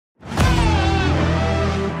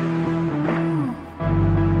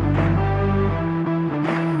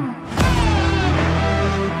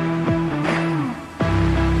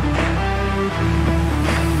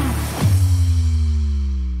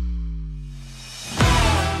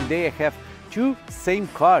today I have two same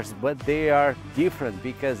cars, but they are different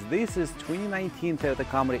because this is 2019 Toyota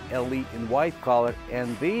Camry LE in white color,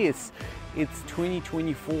 and this it's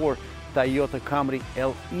 2024 Toyota Camry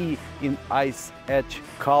LE in ice edge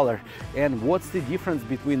color. And what's the difference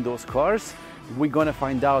between those cars? We're gonna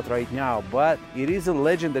find out right now, but it is a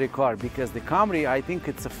legendary car because the Camry, I think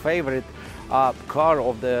it's a favorite car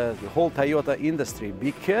of the whole Toyota industry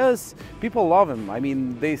because people love them. I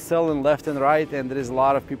mean, they sell them left and right, and there is a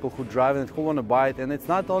lot of people who drive it, who want to buy it, and it's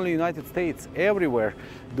not only United States, everywhere.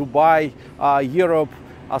 Dubai, Europe,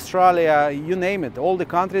 Australia, you name it, all the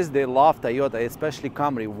countries, they love Toyota, especially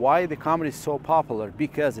Camry. Why the Camry is so popular?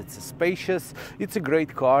 Because it's spacious, it's a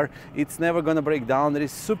great car, it's never gonna break down, it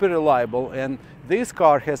is super reliable, and this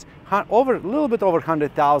car has a little bit over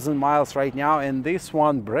 100,000 miles right now, and this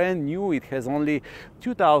one brand new, it has only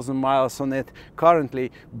 2,000 miles on it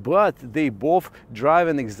currently, but they both drive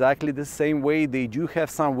in exactly the same way. They do have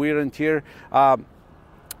some wear and tear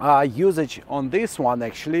usage on this one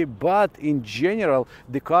actually, but in general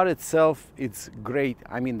the car itself, it's great.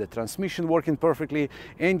 I mean, the transmission working perfectly,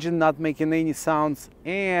 engine not making any sounds,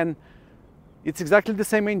 and it's exactly the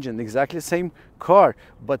same engine, exactly the same car.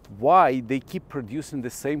 But why they keep producing the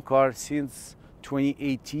same car since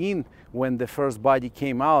 2018 when the first body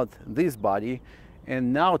came out, this body,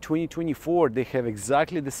 and now 2024 they have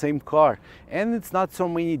exactly the same car, and it's not so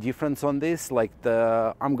many difference on this, like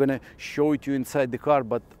I'm gonna show it to you inside the car,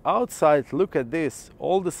 but outside, look at this,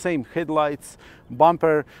 all the same headlights,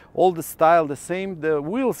 bumper, all the style the same. The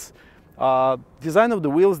wheels, design of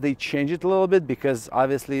the wheels, they change it a little bit because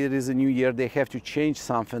obviously it is a new year, they have to change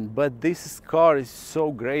something, but this car is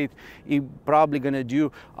so great. It probably gonna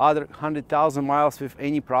do other 100,000 miles with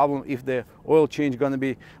any problem if the oil change gonna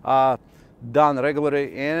be done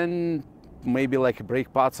regularly, and maybe like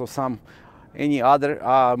brake pads or any other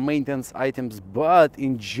maintenance items. But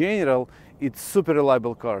in general, it's super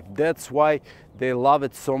reliable car. That's why they love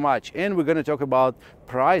it so much. And we're gonna talk about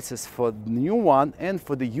prices for the new one and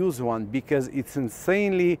for the used one, because it's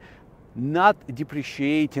insanely not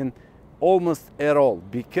depreciating almost at all,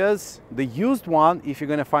 because the used one, if you're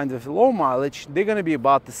gonna find with low mileage, they're gonna be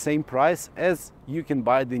about the same price as you can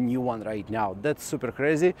buy the new one right now. That's super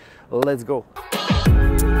crazy. Let's go.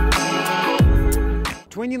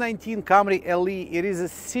 2019 Camry LE, it is a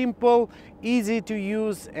simple, easy to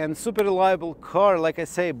use and super reliable car, like I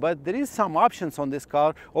say, but there is some options on this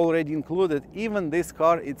car already included. Even this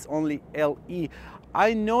car, it's only LE.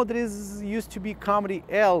 I know there used to be Camry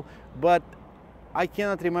L, but I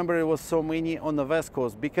cannot remember it was so many on the West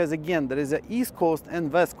Coast, because again, there is a East Coast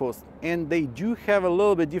and West Coast, and they do have a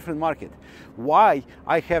little bit different market. Why?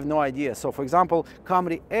 I have no idea. So for example,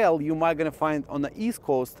 Camry L you might gonna find on the East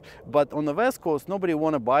Coast, but on the West Coast nobody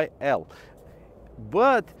wanna buy L.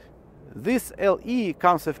 But this LE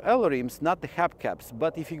comes with L rims, not the hubcaps.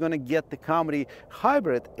 But if you're gonna get the Camry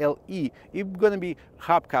Hybrid LE, it's gonna be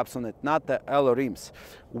hubcaps on it, not the L rims.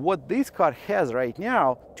 What this car has right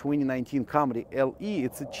now, 2019 Camry LE,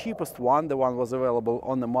 it's the cheapest one. The one was available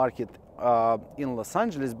on the market in Los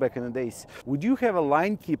Angeles back in the days. We do have a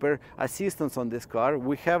line keeper assistance on this car.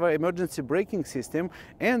 We have an emergency braking system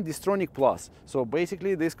and Distronic Plus. So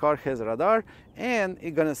basically this car has a radar, and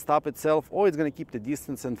it's gonna stop itself, or it's gonna keep the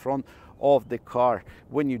distance in front of the car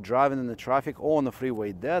when you're driving in the traffic or on the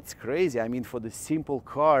freeway. That's crazy. I mean, for the simple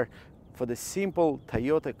car, for the simple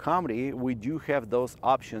Toyota Camry, we do have those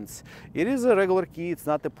options. It is a regular key, it's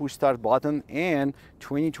not the push start button, and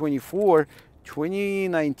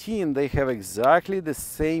 2019 they have exactly the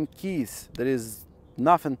same keys. There is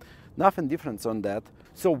nothing different on that.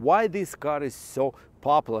 So why this car is so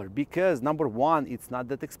popular? Because number one, it's not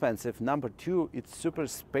that expensive. Number two, it's super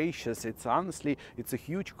spacious. It's honestly, it's a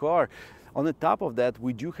huge car. On the top of that,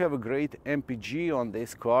 we do have a great MPG on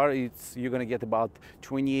this car. You're gonna get about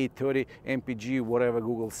 28, 30 MPG, whatever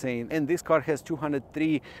Google's saying. And this car has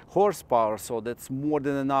 203 horsepower, so that's more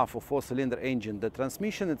than enough for four-cylinder engine. The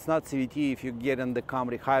transmission, it's not CVT. If you get in the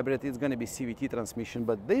Camry Hybrid, it's gonna be CVT transmission,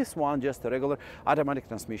 but this one, just a regular automatic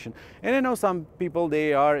transmission. And I know some people,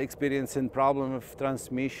 they are experiencing problem with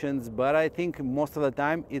transmissions, but I think most of the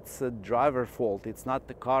time it's a driver fault. It's not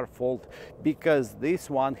the car fault, because this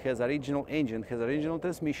one has original engine, has original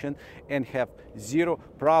transmission, and have zero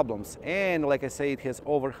problems. And like I say, it has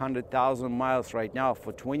over 100,000 miles right now.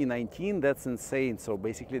 For 2019, that's insane. So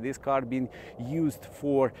basically this car being used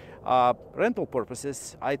for rental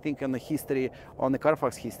purposes. I think on the history, on the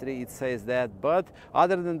Carfax history, it says that, but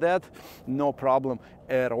other than that, no problem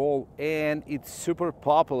at all. And it's super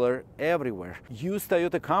popular everywhere. Used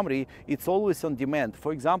Toyota Camry, it's always on demand.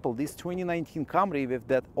 For example, this 2019 Camry with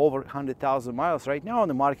that over 100,000 miles right now on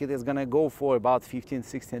the market is gonna go for about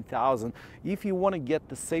 15,000-16,000. If you want to get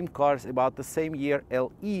the same cars about the same year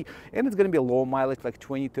LE, and it's going to be a low mileage like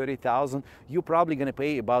 20,000-30,000, you're probably going to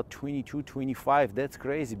pay about 22,000-25,000. That's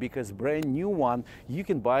crazy, because brand new one you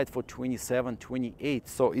can buy it for 27,000-28,000.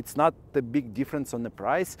 so it's not the big difference on the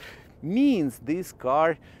price. Means this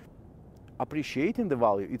car appreciating the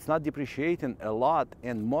value, it's not depreciating a lot.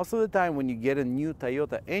 And most of the time when you get a new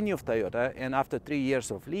Toyota, any of Toyota, and after 3 years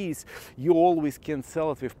of lease, you always can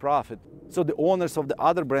sell it with profit. So the owners of the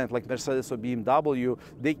other brand like Mercedes or BMW,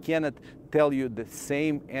 they cannot tell you the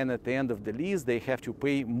same, and at the end of the lease they have to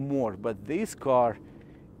pay more. But this car,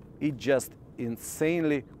 it's just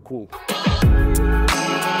insanely cool.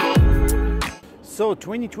 So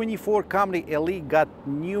 2024 Camry LE got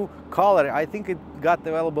new color. I think it got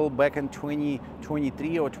available back in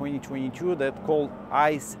 2023 or 2022, that called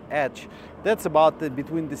Ice Edge. That's about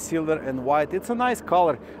between the silver and white. It's a nice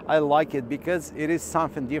color. I like it because it is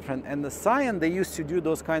something different. And the cyan, they used to do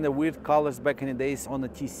those kind of weird colors back in the days on the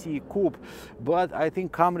TC Coupe, but I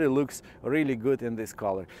think Camry looks really good in this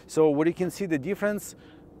color. So what you can see the difference,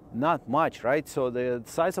 not much, right? So the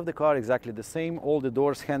size of the car exactly the same, all the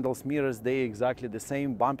doors, handles, mirrors, they exactly the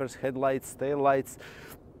same, bumpers, headlights, tail lights,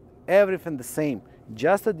 everything the same.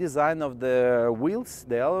 Just the design of the wheels,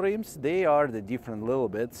 the L rims, they are the different little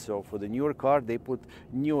bit. So for the newer car they put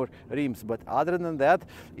newer rims, but other than that,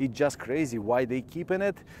 it's just crazy why they keeping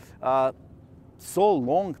it so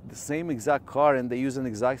long, the same exact car, and they use an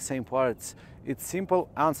exact same parts. It's simple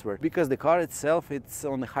answer, because the car itself, it's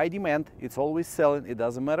on high demand, it's always selling, it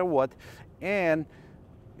doesn't matter what, and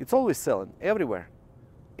it's always selling everywhere.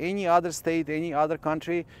 Any other state, any other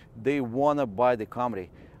country, they want to buy the Camry.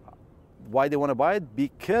 Why they want to buy it?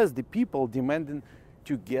 Because the people demanding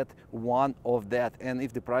to get one of that, and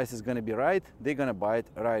if the price is going to be right, they're going to buy it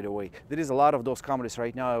right away. There is a lot of those Camrys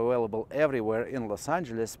right now available everywhere in Los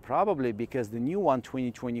Angeles, probably because the new one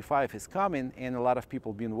 2025 is coming, and a lot of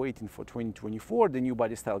people been waiting for 2024, the new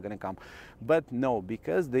body style going to come. But no,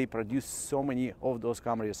 because they produce so many of those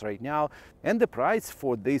Camrys right now, and the price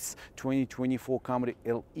for this 2024 Camry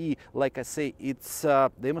LE, like I say, it's the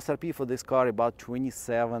MSRP for this car about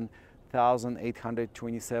 27,800,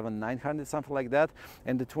 27,900, something like that.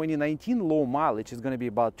 And the 2019 low mileage is going to be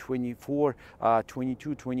about 22,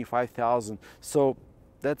 25,000. So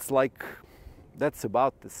that's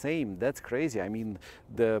about the same. That's crazy. I mean,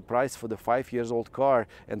 the price for the 5-year-old car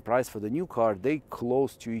and price for the new car, they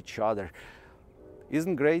close to each other.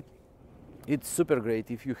 Isn't great? It's super great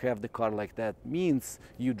if you have the car like that. Means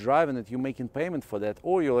you driving it, you're making payment for that,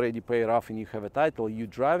 or you already pay it off and you have a title, you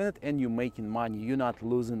driving it and you're making money. You're not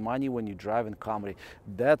losing money when you're driving Camry.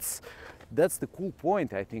 That's the cool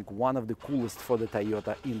point, I think, one of the coolest for the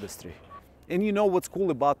Toyota industry. And you know what's cool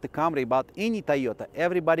about the Camry, about any Toyota,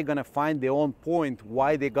 everybody gonna find their own point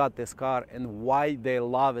why they got this car and why they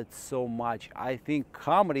love it so much. I think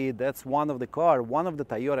Camry, that's one of the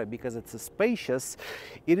Toyota, because it's spacious,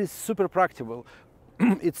 it is super practical.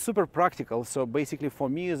 It's super practical. So basically for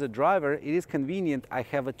me as a driver, it is convenient. I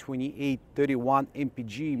have a 2831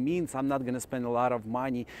 MPG, means I'm not going to spend a lot of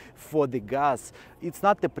money for the gas. It's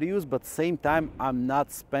not the Prius, but same time I'm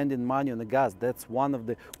not spending money on the gas. That's one of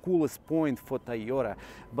the coolest points for Toyota.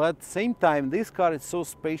 But same time, this car is so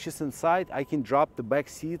spacious inside. I can drop the back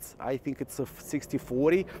seats. I think it's a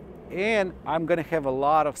 60/40, and I'm gonna have a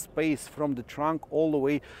lot of space from the trunk all the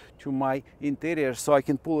way to my interior, so I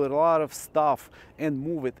can pull a lot of stuff and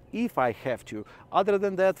move it if I have to. Other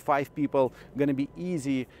than that, 5 people gonna be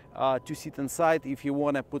easy to sit inside. If you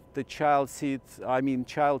want to put the child seats,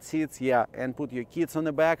 yeah, and put your kids on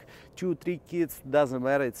the back, 2-3 kids, doesn't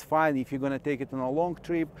matter, it's fine. If you're gonna take it on a long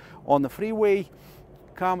trip on the freeway,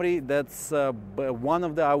 Camry, that's one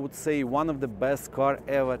of the, I would say, one of the best car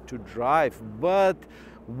ever to drive. But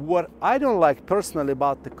what I don't like personally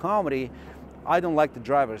about the Camry, I don't like the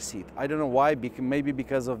driver's seat. I don't know why, maybe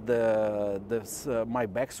because of my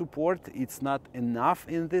back support. It's not enough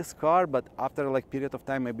in this car, but after like period of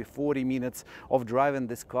time, maybe 40 minutes of driving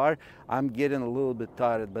this car, I'm getting a little bit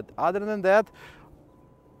tired. But other than that,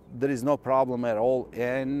 there is no problem at all,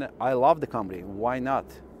 and I love the Camry. Why not?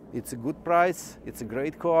 It's a good price, it's a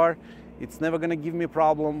great car, it's never gonna give me a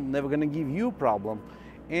problem, never gonna give you a problem,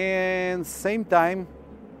 and same time,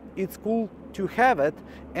 it's cool to have it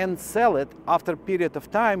and sell it after a period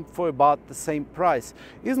of time for about the same price.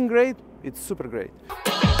 Isn't great? It's super great.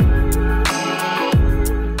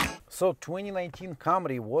 So 2019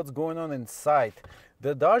 Camry, what's going on inside?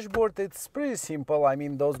 The dashboard, it's pretty simple. I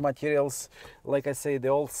mean, those materials, like I say,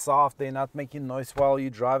 they're all soft, they're not making noise while you're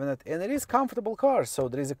driving it, and it is comfortable car. So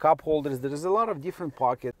there is a cup holders, there is a lot of different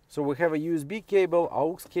pockets. So we have a USB cable,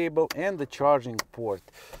 aux cable, and the charging port.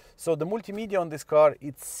 So the multimedia on this car,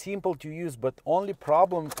 it's simple to use, but only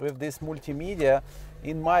problem with this multimedia,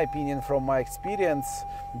 in my opinion, from my experience,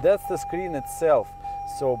 that's the screen itself.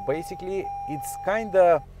 So basically it's kind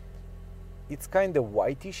of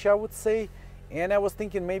whitish, I would say. And I was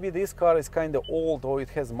thinking maybe this car is kind of old or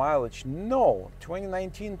it has mileage. No,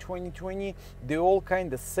 2019, 2020, they're all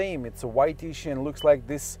kind of same. It's a whitish and looks like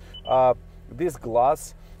this this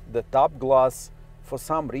glass, the top glass, for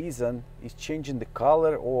some reason is changing the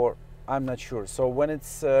color, or I'm not sure. So when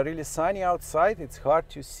it's really sunny outside, it's hard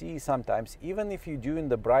to see sometimes. Even if you're doing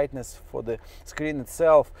the brightness for the screen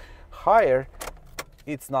itself higher,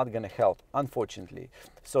 it's not gonna help, unfortunately.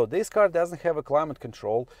 So this car doesn't have a climate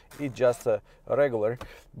control, it's just a regular.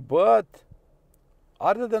 But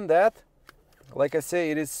other than that, like I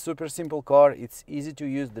say, it is super simple car. It's easy to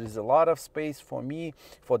use. There is a lot of space for me,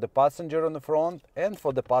 for the passenger on the front and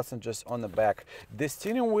for the passengers on the back. The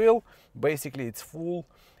steering wheel, basically it's full.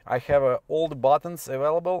 I have all the buttons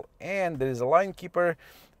available, and there is a line keeper,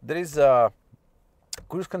 there is a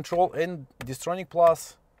cruise control and Distronic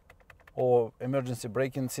Plus, or emergency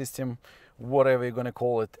braking system, whatever you're gonna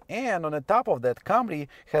call it. And on the top of that, Camry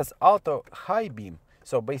has auto high beam.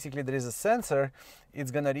 So basically there is a sensor. It's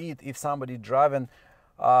gonna read if somebody driving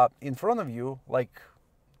in front of you, like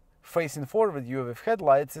facing forward with you with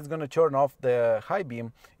headlights, it's gonna turn off the high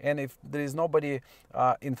beam. And if there is nobody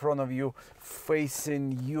in front of you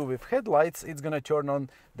facing you with headlights, it's gonna turn on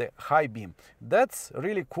the high beam. That's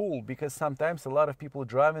really cool, because sometimes a lot of people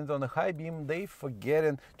driving on the high beam, they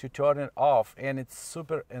forgetting to turn it off, and it's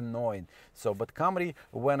super annoying. So but Camry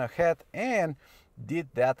went ahead and did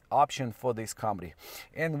that option for this Camry.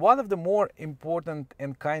 And one of the more important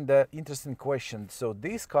and kind of interesting questions, so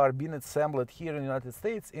this car being assembled here in the United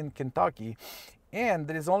States, in Kentucky, and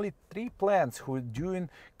there is only 3 plants who are doing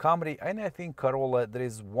Camry, and I think Corolla. There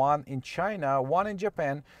is one in China, one in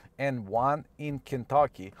Japan, and one in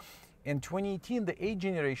Kentucky. In 2018, the 8th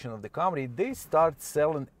generation of the Camry, they start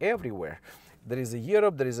selling everywhere. There is a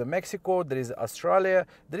Europe, there is a Mexico, there is Australia,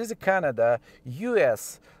 there is a Canada,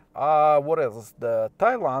 US, what else? The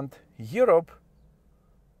Thailand, Europe,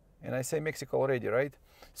 and I say Mexico already, right?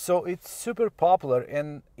 So it's super popular.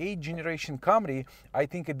 And 8th generation Camry, I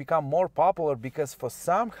think it become more popular because for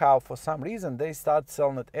some reason they start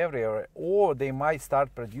selling it everywhere, or they might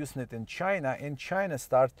start producing it in China, and China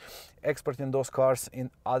start exporting those cars in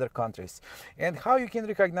other countries. And how you can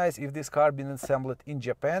recognize if this car been assembled in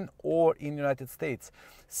Japan or in United States?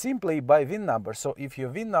 Simply by VIN number. So if your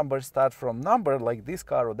VIN number start from number, like this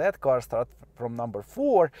car or that car start from number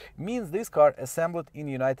 4, means this car assembled in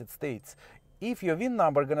United States. If your VIN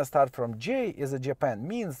number gonna start from J, is a Japan,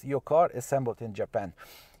 means your car assembled in Japan.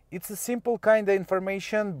 It's a simple kind of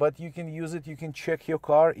information, but you can use it. You can check your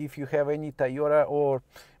car if you have any Toyota or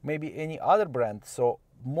maybe any other brand. So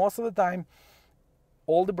most of the time,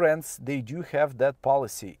 all the brands, they do have that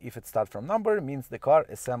policy. If it starts from number, means the car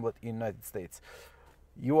assembled in United States.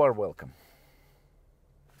 You are welcome.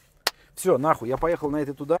 Все, нахуй, я поехал на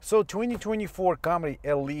это туда. So 2024 Camry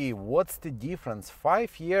LE, what's the difference?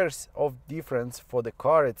 5 years of difference for the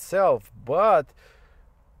car itself, but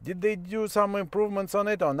did they do some improvements on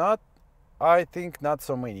it or not? I think not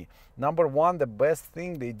so many. Number one, the best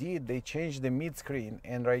thing they did, they changed the mid-screen,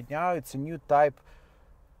 and right now it's a new type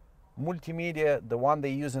multimedia, the one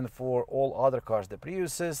they're using for all other cars, the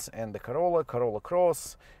Priuses and the Corolla, Corolla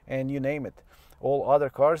Cross, and you name it. All other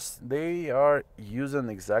cars, they are using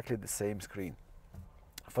exactly the same screen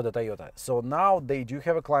for the Toyota. So now they do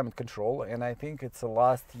have a climate control, and I think it's the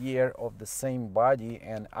last year of the same body,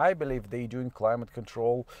 and I believe they doing climate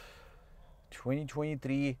control.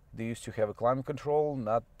 2023 they used to have a climate control,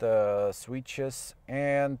 not switches,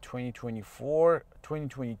 and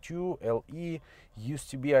 2022 LE used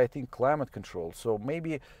to be, I think, climate control. So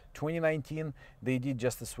maybe 2019 they did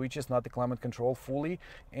just the switches, not the climate control fully,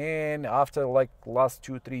 and after like last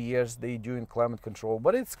 2-3 years they doing climate control,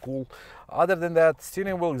 but it's cool. Other than that,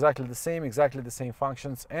 steering wheel exactly the same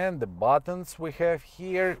functions, and the buttons we have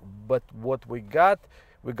here. But what we got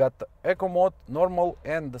the eco mode, normal,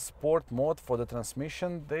 and the sport mode for the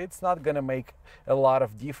transmission. It's not gonna make a lot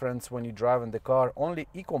of difference when you drive in the car. Only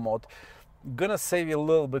eco mode gonna save you a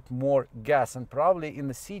little bit more gas, and probably in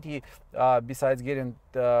the city, besides getting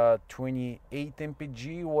 28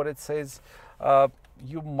 mpg, what it says,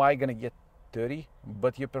 you might gonna get 30,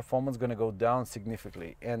 but your performance gonna go down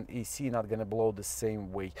significantly, and AC not gonna blow the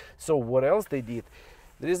same way. So what else they did?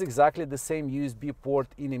 There is exactly the same USB port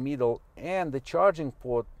in the middle, and the charging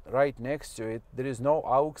port right next to it. There is no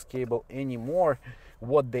AUX cable anymore.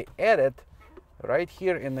 What they added right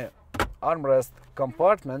here in the armrest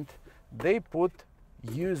compartment, they put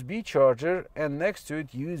USB charger, and next to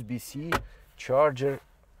it USB-C charger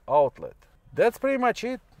outlet. That's pretty much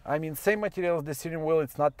it. I mean, same material as the steering wheel,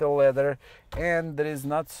 it's not the leather, and there is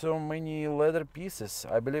not so many leather pieces.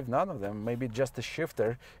 I believe none of them, maybe just a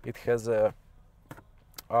shifter. It has a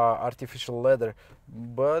artificial leather,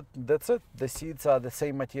 but that's it. The seats are the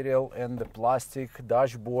same material, and the plastic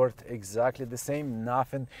dashboard exactly the same,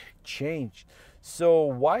 nothing changed. So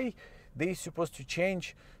why they supposed to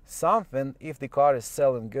change something if the car is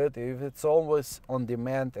selling good, if it's always on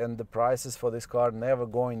demand and the prices for this car never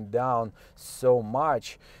going down so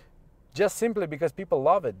much? Just simply because people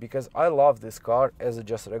love it, because I love this car as a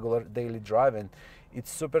just regular daily driving.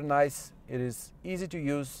 It's super nice, it is easy to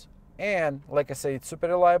use, and like I say, it's super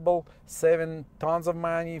reliable, saving tons of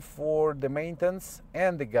money for the maintenance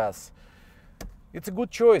and the gas. It's a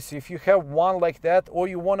good choice. If you have one like that, or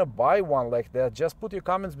you want to buy one like that, just put your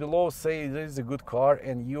comments below, say this is a good car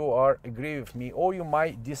and you are agree with me, or you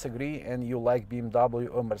might disagree and you like BMW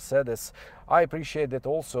or Mercedes. I appreciate that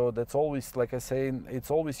also. That's always, like I say,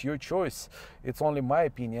 it's always your choice. It's only my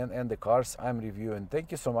opinion and the cars I'm reviewing.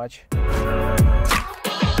 Thank you so much.